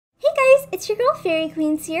it's your girl Fairy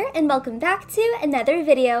Queens here, and welcome back to another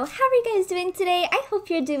video. How are you guys doing today? I hope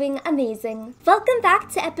you're doing amazing. Welcome back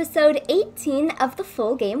to episode 18 of the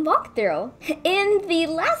full game walkthrough. In the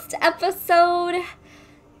last episode...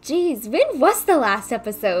 Geez, when was the last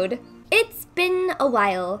episode? It's been a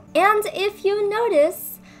while, and if you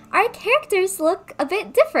notice, our characters look a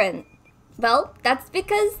bit different. Well, that's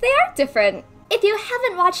because they are different. If you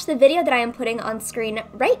haven't watched the video that I am putting on screen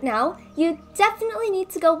right now, you definitely need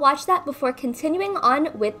to go watch that before continuing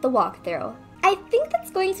on with the walkthrough. I think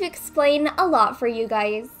that's going to explain a lot for you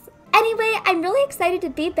guys. Anyway, I'm really excited to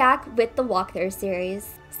be back with the walkthrough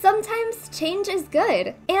series. Sometimes change is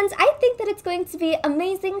good, and I think that it's going to be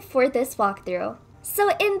amazing for this walkthrough.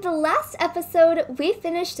 So in the last episode, we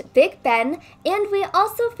finished Big Ben, and we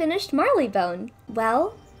also finished Marleybone.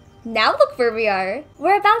 Well, now look where we are.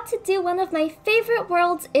 We're about to do one of my favorite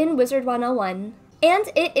worlds in Wizard101. And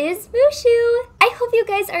it is Mushu! I hope you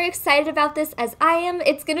guys are excited about this as I am.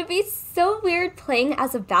 It's gonna be so weird playing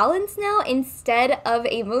as a balance now instead of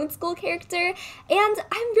a Moon School character, and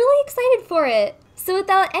I'm really excited for it. So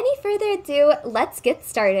without any further ado, let's get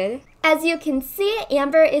started. As you can see,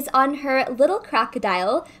 Amber is on her little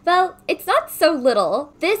crocodile. Well, it's not so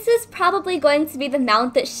little. This is probably going to be the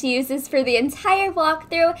mount that she uses for the entire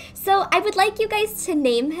walkthrough, so I would like you guys to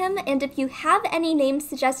name him, and if you have any name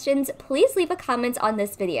suggestions, please leave a comment on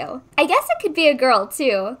this video. I guess it could be a girl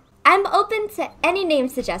too. I'm open to any name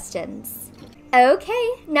suggestions.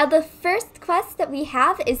 Okay, now the first quest that we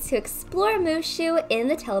have is to explore Mushu in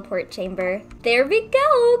the teleport chamber. There we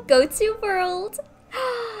go! Go to world!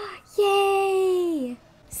 Yay!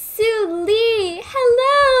 Su Li,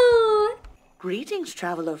 hello! Greetings,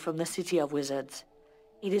 traveler from the City of Wizards.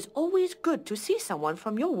 It is always good to see someone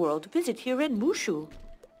from your world visit here in Mushu.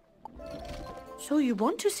 So you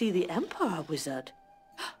want to see the Emperor, Wizard?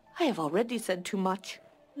 I have already said too much.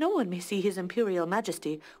 No one may see His Imperial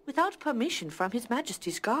Majesty without permission from His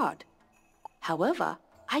Majesty's guard. However,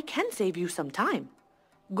 I can save you some time.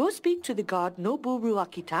 Go speak to the guard Noboru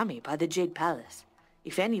Akitami by the Jade Palace.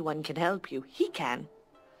 If anyone can help you, he can.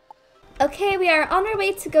 Okay, we are on our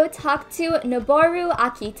way to go talk to Noboru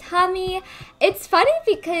Akitami. It's funny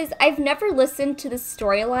because I've never listened to the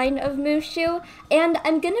storyline of Mushu, and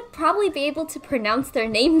I'm gonna probably be able to pronounce their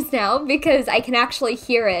names now because I can actually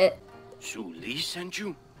hear it. Su Li sent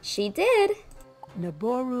you? She did.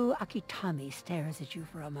 Noboru Akitami stares at you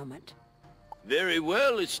for a moment. Very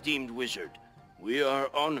well, esteemed wizard. We are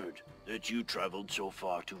honored that you traveled so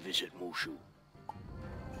far to visit Mushu.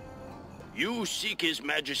 You seek His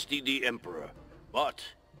Majesty the Emperor, but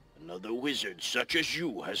another wizard such as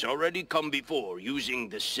you has already come before using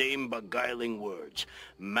the same beguiling words.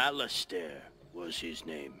 Malastair was his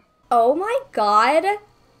name. Oh my god.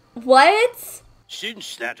 What?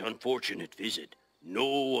 Since that unfortunate visit, no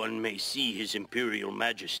one may see His Imperial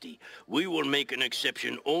Majesty. We will make an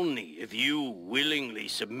exception only if you willingly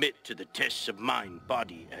submit to the tests of mind,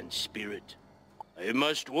 body, and spirit. I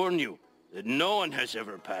must warn you that no one has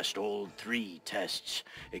ever passed all 3 tests,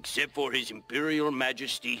 except for His Imperial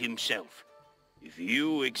Majesty himself. If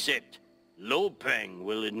you accept, Lo Peng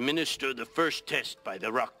will administer the first test by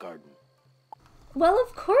the Rock Garden. Well,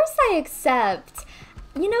 of course I accept.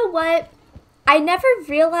 You know what? I never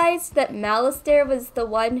realized that Malastair was the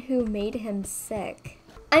one who made him sick.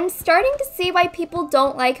 I'm starting to see why people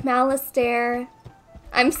don't like Malastair.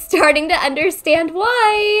 I'm starting to understand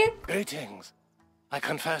why. Greetings. I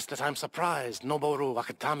confess that I'm surprised Noboru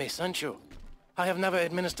Akitami sent you. I have never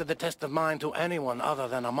administered the test of mind to anyone other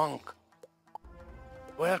than a monk.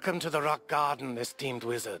 Welcome to the Rock Garden, esteemed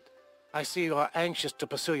wizard. I see you are anxious to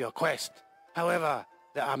pursue your quest. However,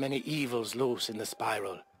 there are many evils loose in the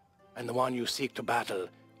spiral, and the one you seek to battle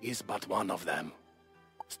is but one of them.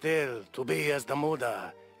 Still, to be as the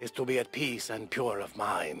Muda is to be at peace and pure of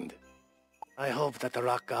mind. I hope that the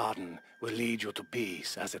Rock Garden will lead you to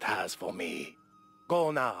peace as it has for me.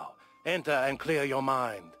 Go now, enter and clear your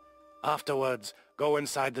mind. Afterwards, go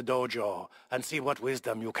inside the dojo and see what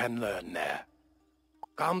wisdom you can learn there.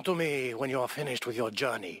 Come to me when you are finished with your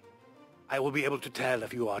journey. I will be able to tell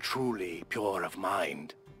if you are truly pure of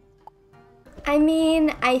mind. I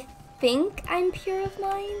mean, I think I'm pure of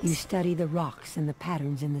mind. You study the rocks and the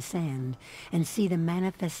patterns in the sand and see the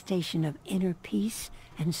manifestation of inner peace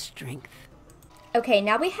and strength. Okay,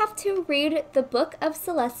 now we have to read the Book of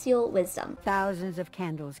Celestial Wisdom. Thousands of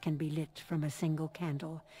candles can be lit from a single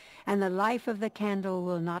candle, and the life of the candle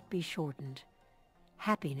will not be shortened.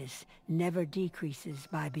 Happiness never decreases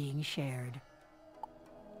by being shared.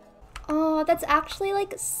 Oh, that's actually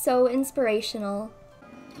like so inspirational.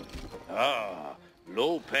 Ah,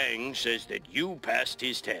 Lo Peng says that you passed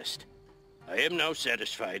his test. I am now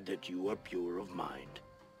satisfied that you are pure of mind.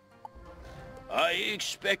 I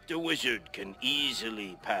expect a wizard can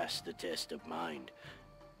easily pass the test of mind.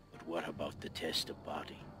 But what about the test of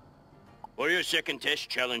body? For your second test,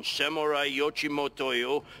 challenge Samurai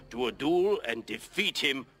Yoshimotoyo to a duel and defeat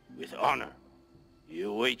him with honor. He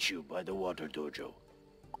awaits you by the water dojo.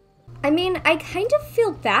 I mean, I kind of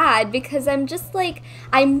feel bad because I'm just like,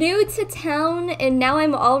 I'm new to town and now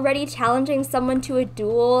I'm already challenging someone to a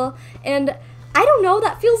duel, and I don't know,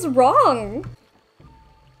 that feels wrong.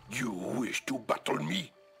 You wish to battle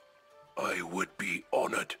me? I would be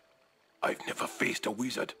honored. I've never faced a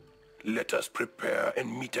wizard. Let us prepare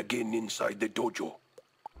and meet again inside the dojo.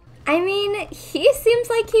 I mean, he seems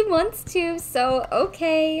like he wants to, so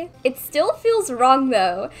okay. It still feels wrong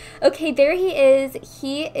though. Okay, there he is.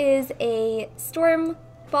 He is a storm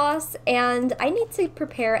boss, and I need to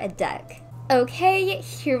prepare a deck. Okay,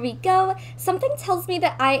 here we go. Something tells me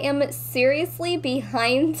that I am seriously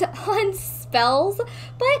behind on spells,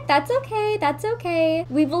 but that's okay, that's okay.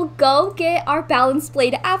 We will go get our balance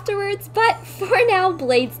blade afterwards, but for now,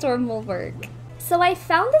 Blade Storm will work. So I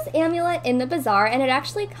found this amulet in the bazaar, and it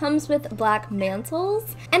actually comes with black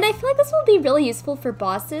mantles, and I feel like this will be really useful for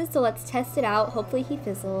bosses, so let's test it out. Hopefully he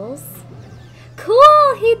fizzles.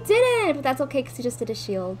 Cool, he didn't, but that's okay because he just did a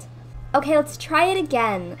shield. Okay, let's try it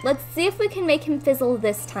again. Let's see if we can make him fizzle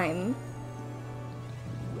this time.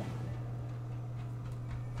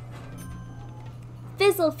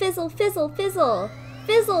 Fizzle, fizzle, fizzle, fizzle.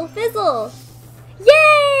 Fizzle, fizzle.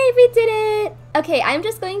 Yay, we did it! Okay, I'm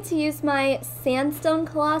just going to use my Sandstone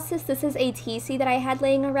Colossus. This is a TC that I had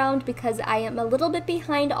laying around because I am a little bit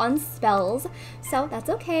behind on spells. So that's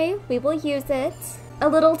okay, we will use it. A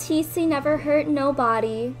little TC never hurt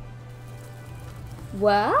nobody.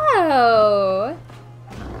 Whoa!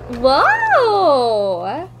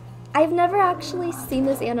 Whoa! I've never actually seen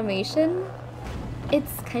this animation.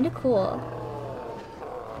 It's kind of cool.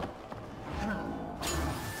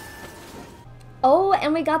 Oh,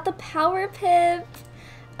 and we got the power pip.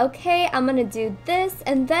 Okay, I'm gonna do this,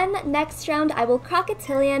 and then next round I will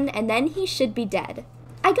Crocodilian, and then he should be dead.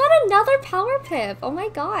 I got another power pip. Oh my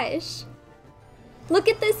gosh. Look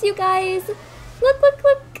at this, you guys. Look, look,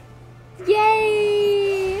 look.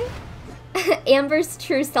 Yay! Amber's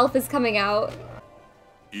true self is coming out.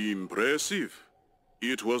 Impressive.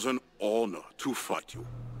 It was an honor to fight you.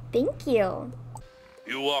 Thank you.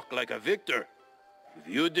 You walk like a victor. If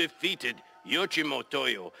you defeated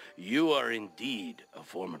Yoshimotoyo, you are indeed a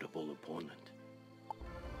formidable opponent.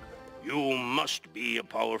 You must be a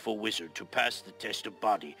powerful wizard to pass the test of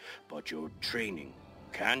body, but your training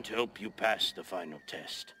can't help you pass the final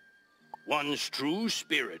test. One's true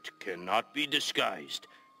spirit cannot be disguised.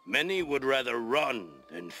 Many would rather run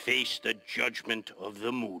than face the judgment of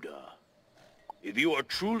the Muda. If you are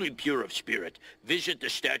truly pure of spirit, visit the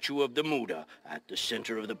statue of the Muda at the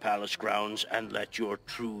center of the palace grounds and let your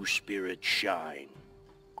true spirit shine.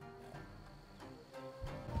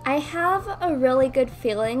 I have a really good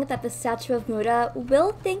feeling that the statue of Muda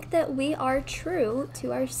will think that we are true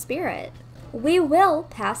to our spirit. We will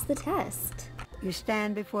pass the test. You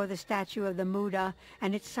stand before the statue of the Muda,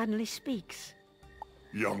 and it suddenly speaks.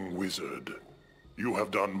 Young wizard, you have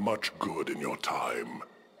done much good in your time.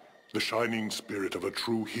 The shining spirit of a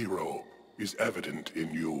true hero is evident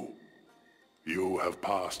in you. You have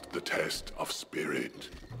passed the test of spirit.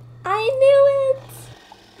 I knew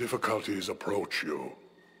it! Difficulties approach you,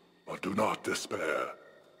 but do not despair.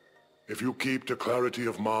 If you keep to clarity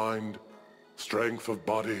of mind, strength of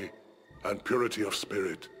body, and purity of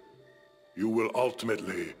spirit, you will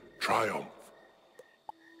ultimately triumph.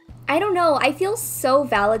 I don't know, I feel so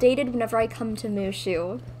validated whenever I come to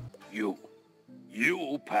Mushu. You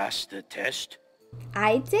passed the test?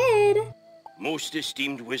 I did. Most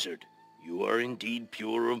esteemed wizard, you are indeed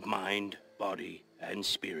pure of mind, body, and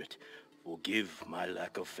spirit. Forgive my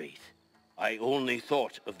lack of faith. I only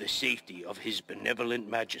thought of the safety of his benevolent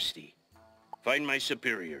majesty. Find my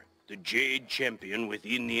superior, the Jade Champion,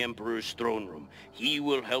 within the Emperor's throne room. He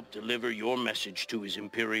will help deliver your message to his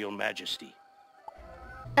Imperial Majesty.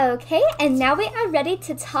 Okay, and now we are ready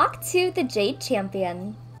to talk to the Jade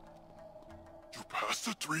Champion. You passed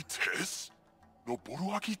the 3 tests?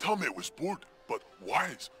 Noboru Akitame was bold, but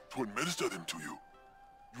wise to administer them to you.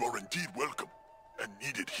 You are indeed welcome, and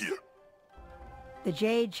needed here. The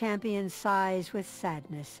Jade Champion sighs with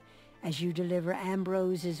sadness as you deliver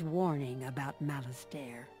Ambrose's warning about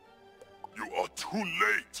Malastare. You are too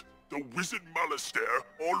late! The Wizard Malastare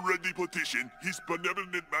already petitioned His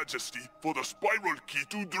Benevolent Majesty for the Spiral Key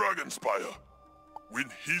to Dragonspire. When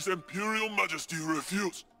His Imperial Majesty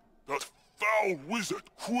refused, that foul wizard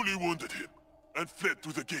cruelly wounded him. and fled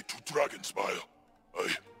through the gate to Dragonspire.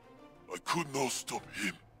 I could not stop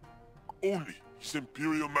him. Only His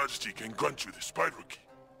Imperial Majesty can grant you the Spyro key,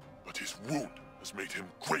 but his wound has made him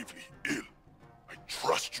gravely ill. I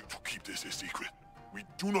trust you to keep this a secret. We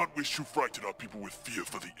do not wish to frighten our people with fear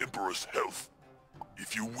for the Emperor's health.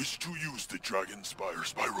 If you wish to use the Dragonspire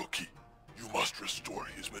Spyro key, you must restore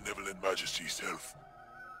His Benevolent Majesty's health.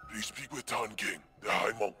 Please speak with Tan King, the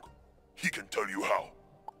High Monk. He can tell you how.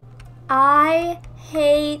 I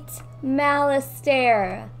hate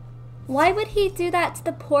Malastare. Why would he do that to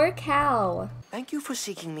the poor cow? Thank you for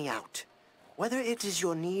seeking me out. Whether it is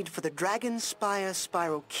your need for the Dragonspire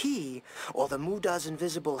Spyro key or the Muda's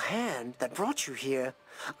invisible hand that brought you here,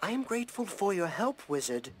 I am grateful for your help,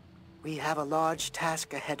 Wizard. We have a large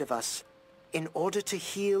task ahead of us. In order to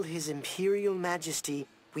heal His Imperial Majesty,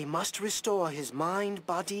 we must restore his mind,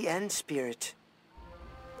 body, and spirit.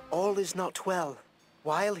 All is not well.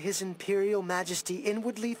 While His Imperial Majesty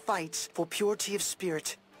inwardly fights for purity of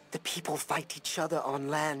spirit, the people fight each other on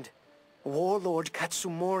land. Warlord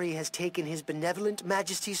Katsumori has taken His Benevolent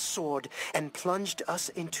Majesty's sword and plunged us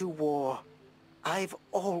into war. I've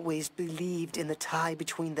always believed in the tie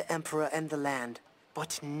between the Emperor and the land,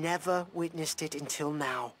 but never witnessed it until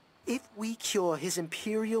now. If we cure His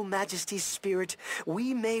Imperial Majesty's spirit,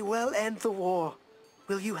 we may well end the war.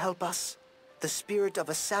 Will you help us? The spirit of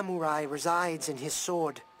a samurai resides in his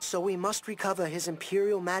sword, so we must recover His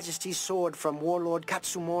Imperial Majesty's sword from Warlord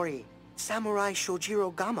Katsumori. Samurai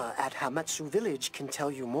Shojiro Gama at Hamatsu Village can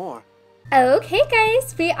tell you more. Okay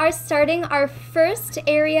guys, we are starting our first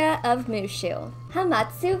area of Mushu,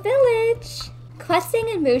 Hamatsu Village. Questing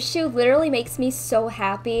in Mushu literally makes me so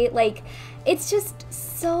happy. Like, it's just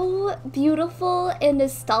so beautiful and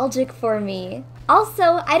nostalgic for me.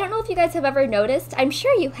 Also, I don't know if you guys have ever noticed, I'm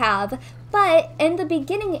sure you have, but in the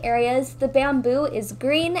beginning areas, the bamboo is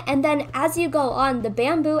green, and then as you go on, the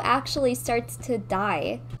bamboo actually starts to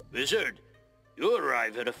die. Wizard, you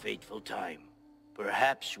arrive at a fateful time.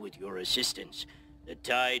 Perhaps with your assistance, the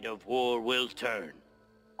tide of war will turn.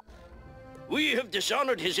 We have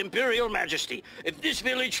dishonored His Imperial Majesty. If this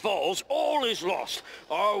village falls, all is lost.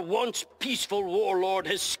 Our once peaceful warlord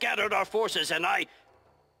has scattered our forces, and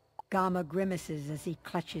Gama grimaces as he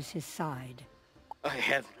clutches his side. I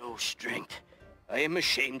have no strength. I am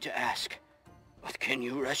ashamed to ask. But can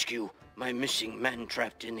you rescue my missing men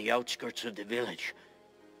trapped in the outskirts of the village?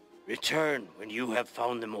 Return when you have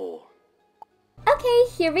found them all. Okay,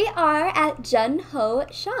 here we are at Jun-Ho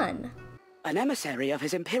Shan. An emissary of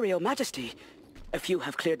His Imperial Majesty. If you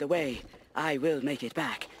have cleared the way, I will make it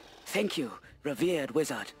back. Thank you, revered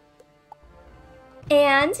wizard.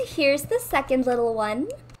 And here's the second little one.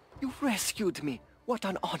 You rescued me. What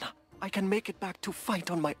an honor. I can make it back to fight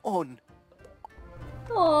on my own.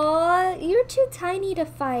 Aw, you're too tiny to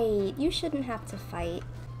fight. You shouldn't have to fight.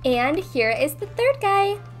 And here is the third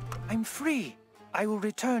guy. I'm free. I will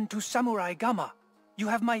return to Samurai Gama. You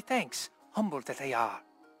have my thanks, humble that they are.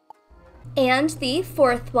 And the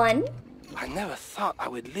fourth one. I never thought I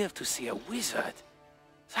would live to see a wizard.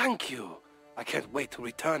 Thank you. I can't wait to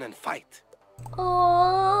return and fight.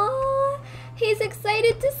 Aww, he's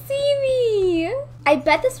excited to see me. I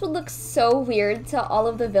bet this would look so weird to all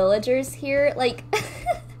of the villagers here. Like,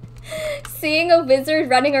 seeing a wizard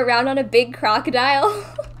running around on a big crocodile.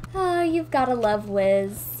 Oh, you've gotta love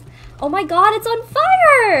Wiz. Oh my god, it's on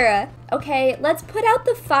fire! Okay, let's put out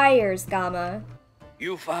the fires, Gama.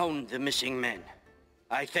 You found the missing men.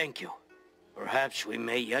 I thank you. Perhaps we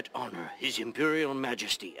may yet honor His Imperial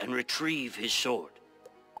Majesty and retrieve his sword.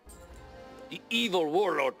 The evil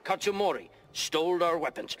warlord Katsumori stole our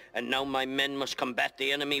weapons, and now my men must combat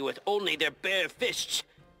the enemy with only their bare fists.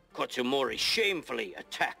 Katsumori shamefully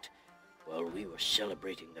attacked while we were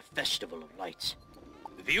celebrating the Festival of Lights.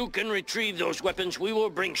 If you can retrieve those weapons, we will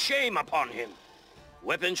bring shame upon him.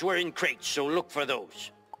 Weapons were in crates, so look for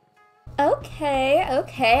those. Okay.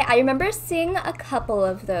 I remember seeing a couple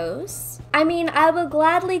of those. I mean, I will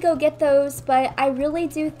gladly go get those, but I really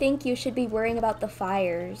do think you should be worrying about the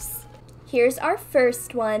fires. Here's our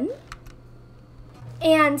first one.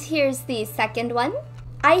 And here's the second one.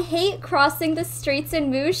 I hate crossing the streets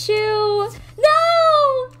in Mushu.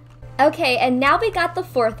 No! Okay, and now we got the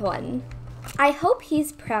fourth one. I hope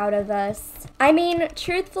he's proud of us. I mean,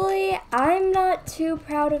 truthfully, I'm not too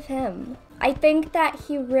proud of him. I think that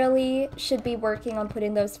he really should be working on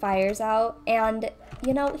putting those fires out, and,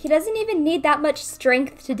 you know, he doesn't even need that much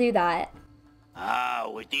strength to do that. Ah,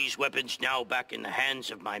 with these weapons now back in the hands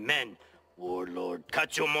of my men, Warlord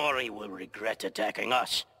Katsumori will regret attacking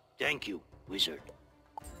us. Thank you, Wizard.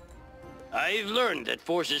 I've learned that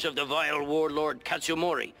forces of the vile Warlord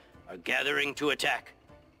Katsumori are gathering to attack.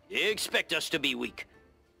 They expect us to be weak.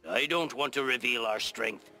 I don't want to reveal our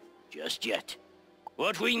strength just yet.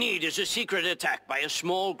 What we need is a secret attack by a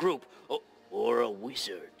small group, or a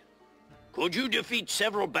wizard. Could you defeat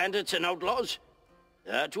several bandits and outlaws?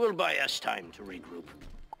 That will buy us time to regroup.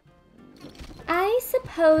 I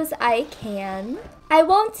suppose I can. I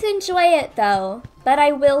won't enjoy it though, but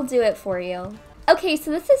I will do it for you. Okay,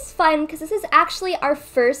 so this is fun because this is actually our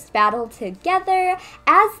first battle together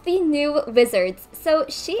as the new wizards. So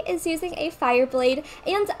she is using a fire blade,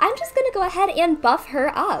 and I'm just gonna go ahead and buff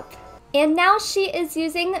her up. And now she is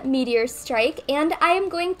using Meteor Strike, and I am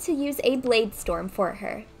going to use a Blade Storm for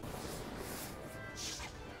her.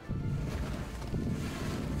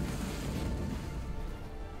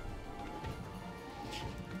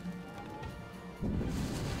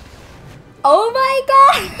 Oh my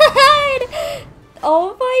god!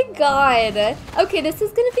 Oh my god. Okay, this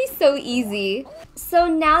is gonna be so easy. So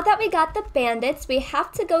now that we got the bandits, we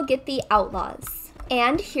have to go get the outlaws.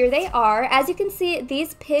 And here they are. As you can see,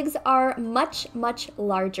 these pigs are much, much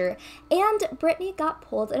larger. And Brittany got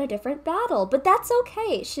pulled in a different battle, but that's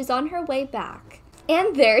okay. She's on her way back.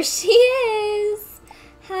 And there she is.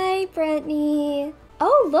 Hi, Brittany.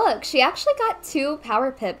 Oh, look, she actually got 2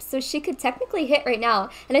 power pips, so she could technically hit right now.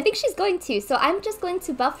 And I think she's going to, so I'm just going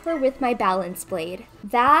to buff her with my balance blade.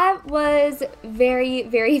 That was very,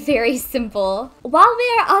 very, very simple. While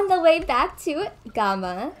we are on the way back to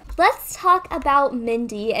Gamma, let's talk about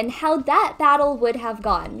Mindy and how that battle would have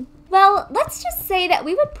gone. Well, let's just say that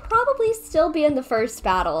we would probably still be in the first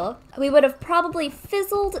battle. We would have probably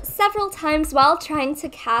fizzled several times while trying to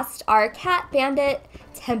cast our cat bandit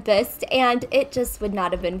Tempest, and it just would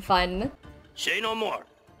not have been fun. Say no more.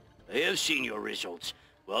 I have seen your results.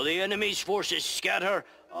 While the enemy's forces scatter,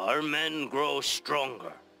 our men grow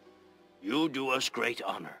stronger. You do us great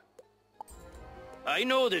honor. I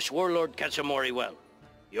know this warlord Katsamori well.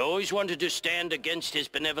 He always wanted to stand against his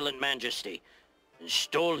benevolent majesty, and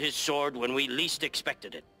stole his sword when we least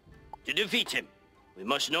expected it. To defeat him, we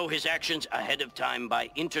must know his actions ahead of time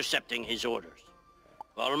by intercepting his orders.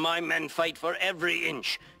 While my men fight for every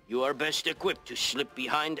inch, you are best equipped to slip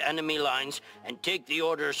behind enemy lines and take the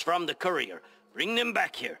orders from the courier. Bring them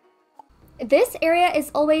back here. This area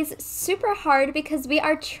is always super hard because we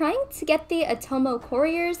are trying to get the Atomo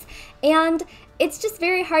couriers, and it's just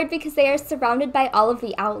very hard because they are surrounded by all of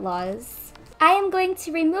the outlaws. I am going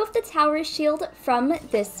to remove the tower shield from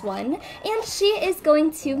this one, and she is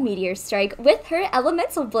going to Meteor Strike with her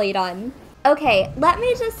elemental blade on. Okay, let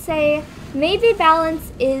me just say, maybe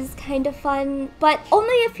balance is kind of fun, but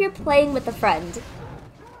only if you're playing with a friend.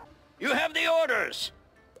 You have the orders!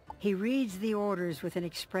 He reads the orders with an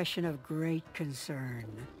expression of great concern.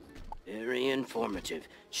 Very informative.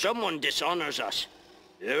 Someone dishonors us.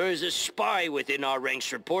 There is a spy within our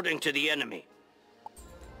ranks reporting to the enemy.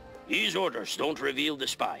 These orders don't reveal the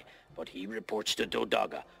spy, but he reports to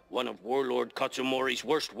Dodaga, one of Warlord Katsumori's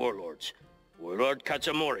worst warlords. Warlord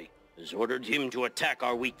Katsumori has ordered him to attack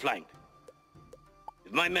our weak flank.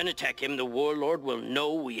 If my men attack him, the warlord will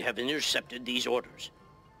know we have intercepted these orders.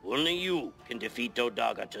 Only you can defeat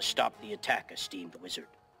Dodaga to stop the attack, esteemed wizard.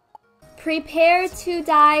 Prepare to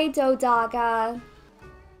die, Dodaga.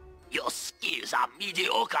 Your skills are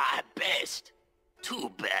mediocre at best.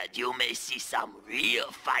 Too bad you may see some real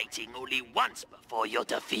fighting only once before your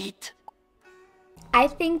defeat. I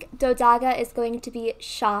think Dodaga is going to be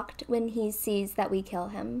shocked when he sees that we kill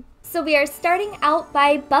him. So we are starting out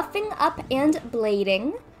by buffing up and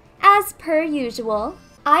blading. As per usual,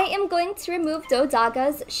 I am going to remove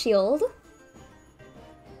Dodaga's shield.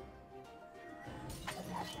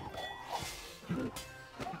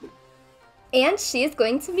 And she is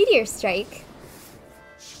going to Meteor Strike.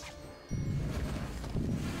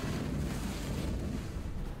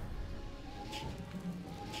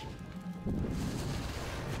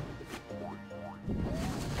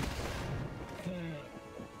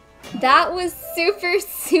 That was super,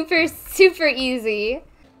 super, super easy.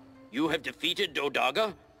 You have defeated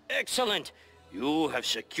Dodaga? Excellent! You have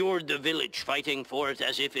secured the village, fighting for it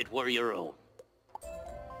as if it were your own.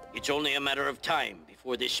 It's only a matter of time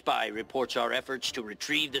before this spy reports our efforts to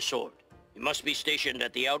retrieve the sword. We must be stationed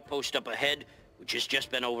at the outpost up ahead, which has just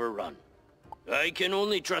been overrun. I can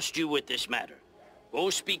only trust you with this matter. Go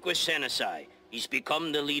speak with Sanasai. He's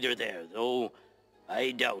become the leader there, though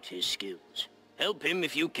I doubt his skills. Help him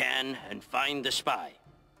if you can, and find the spy.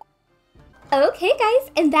 Okay guys,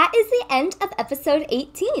 and that is the end of episode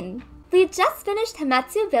 18. We just finished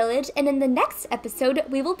Hamatsu Village, and in the next episode,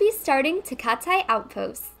 we will be starting Takatai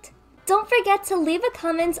Outpost. Don't forget to leave a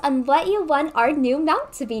comment on what you want our new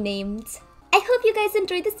mount to be named. I hope you guys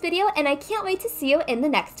enjoyed this video, and I can't wait to see you in the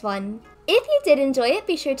next one. If you did enjoy it,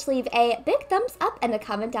 be sure to leave a big thumbs up and a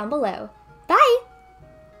comment down below. Bye!